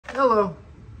Hello,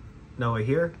 Noah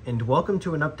here, and welcome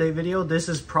to an update video. This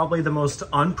is probably the most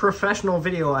unprofessional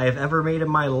video I have ever made in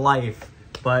my life,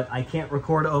 but I can't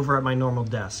record over at my normal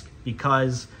desk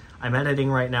because I'm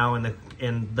editing right now, and the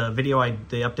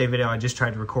update video I just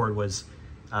tried to record was,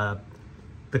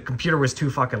 the computer was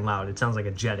too fucking loud. It sounds like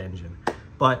a jet engine.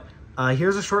 But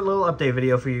here's a short little update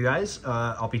video for you guys.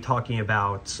 I'll be talking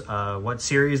about what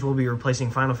series will be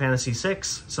replacing Final Fantasy VI,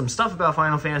 some stuff about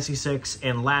Final Fantasy VI,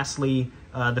 and lastly,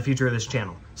 the future of this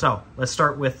channel. So let's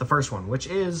start with the first one, which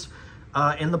is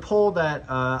in the poll that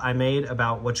I made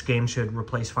about which game should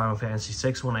replace Final Fantasy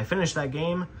VI. When I finished that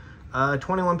game,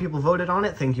 21 people voted on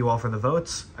it. Thank you all for the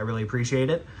votes. I really appreciate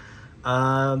it.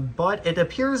 But it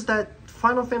appears that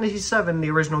Final Fantasy VII, the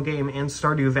original game, and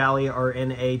Stardew Valley are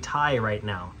in a tie right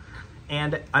now.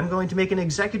 And I'm going to make an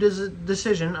executive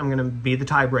decision. I'm going to be the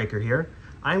tiebreaker here.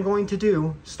 I'm going to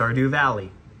do Stardew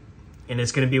Valley. And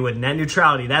it's going to be with net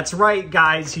neutrality. That's right,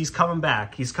 guys. He's coming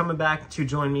back. He's coming back to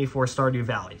join me for Stardew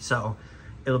Valley. So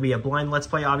it'll be a blind Let's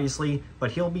Play, obviously.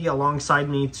 But he'll be alongside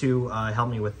me to help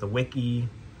me with the wiki.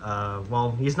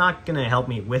 Well, he's not going to help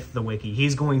me with the wiki.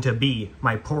 He's going to be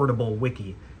my portable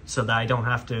wiki so that I don't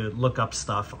have to look up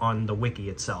stuff on the wiki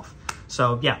itself.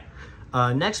 So, yeah.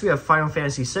 Next, we have Final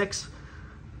Fantasy VI.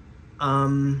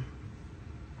 I'm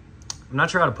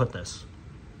not sure how to put this.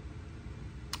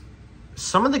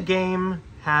 Some of the game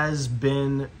has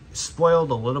been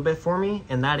spoiled a little bit for me,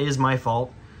 and that is my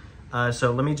fault.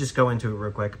 So let me just go into it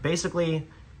real quick. Basically,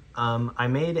 I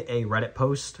made a Reddit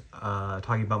post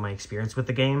talking about my experience with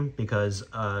the game because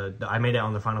I made it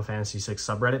on the Final Fantasy VI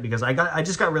subreddit because I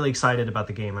just got really excited about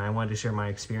the game and I wanted to share my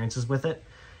experiences with it.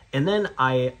 And then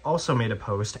I also made a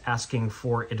post asking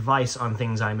for advice on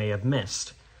things I may have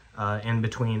missed in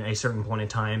between a certain point in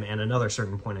time and another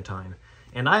certain point in time.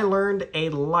 And I learned a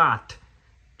lot,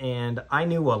 and I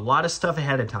knew a lot of stuff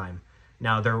ahead of time.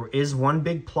 Now, there is one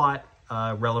big plot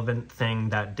relevant thing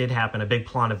that did happen, a big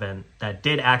plot event that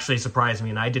did actually surprise me,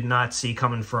 and I did not see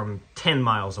coming from 10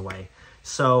 miles away.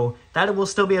 So that will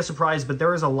still be a surprise, but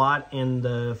there is a lot in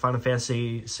the Final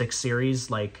Fantasy VI series,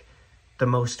 like the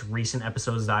most recent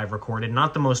episodes that I've recorded.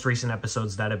 Not the most recent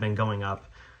episodes that have been going up,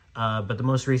 but the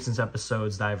most recent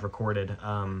episodes that I've recorded.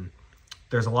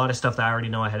 There's a lot of stuff that I already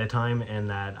know ahead of time and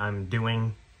that I'm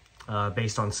doing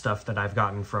based on stuff that I've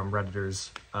gotten from Redditors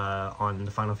on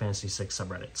the Final Fantasy VI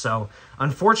subreddit. So,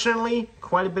 unfortunately,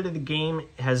 quite a bit of the game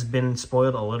has been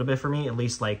spoiled a little bit for me, at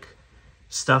least, like,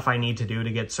 stuff I need to do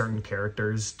to get certain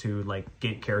characters, to, like,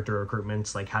 get character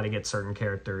recruitments, like how to get certain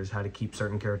characters, how to keep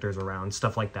certain characters around,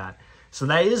 stuff like that. So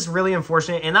that is really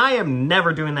unfortunate, and I am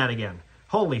never doing that again.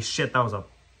 Holy shit, that was a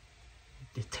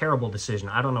terrible decision.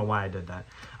 I don't know why I did that.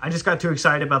 I just got too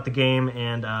excited about the game,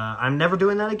 and I'm never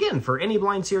doing that again for any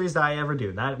blind series that I ever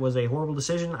do. That was a horrible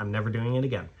decision. I'm never doing it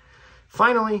again.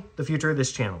 Finally, the future of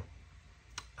this channel.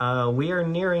 We are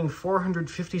nearing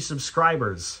 450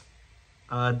 subscribers.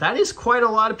 That is quite a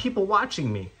lot of people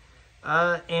watching me.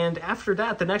 And after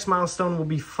that, the next milestone will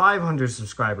be 500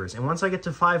 subscribers. And once I get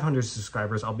to 500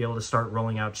 subscribers, I'll be able to start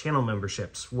rolling out channel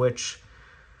memberships, which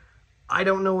I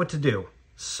don't know what to do.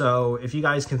 So if you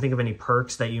guys can think of any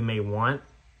perks that you may want,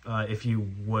 if you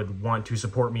would want to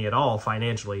support me at all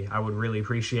financially, I would really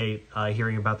appreciate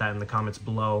hearing about that in the comments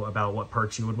below about what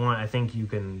perks you would want. I think you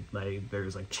can, like,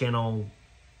 there's like channel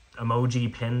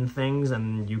emoji pin things,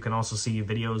 and you can also see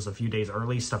videos a few days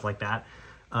early, stuff like that.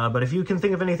 But if you can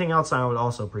think of anything else, I would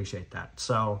also appreciate that.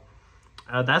 So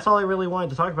that's all I really wanted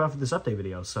to talk about for this update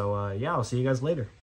video. So yeah, I'll see you guys later.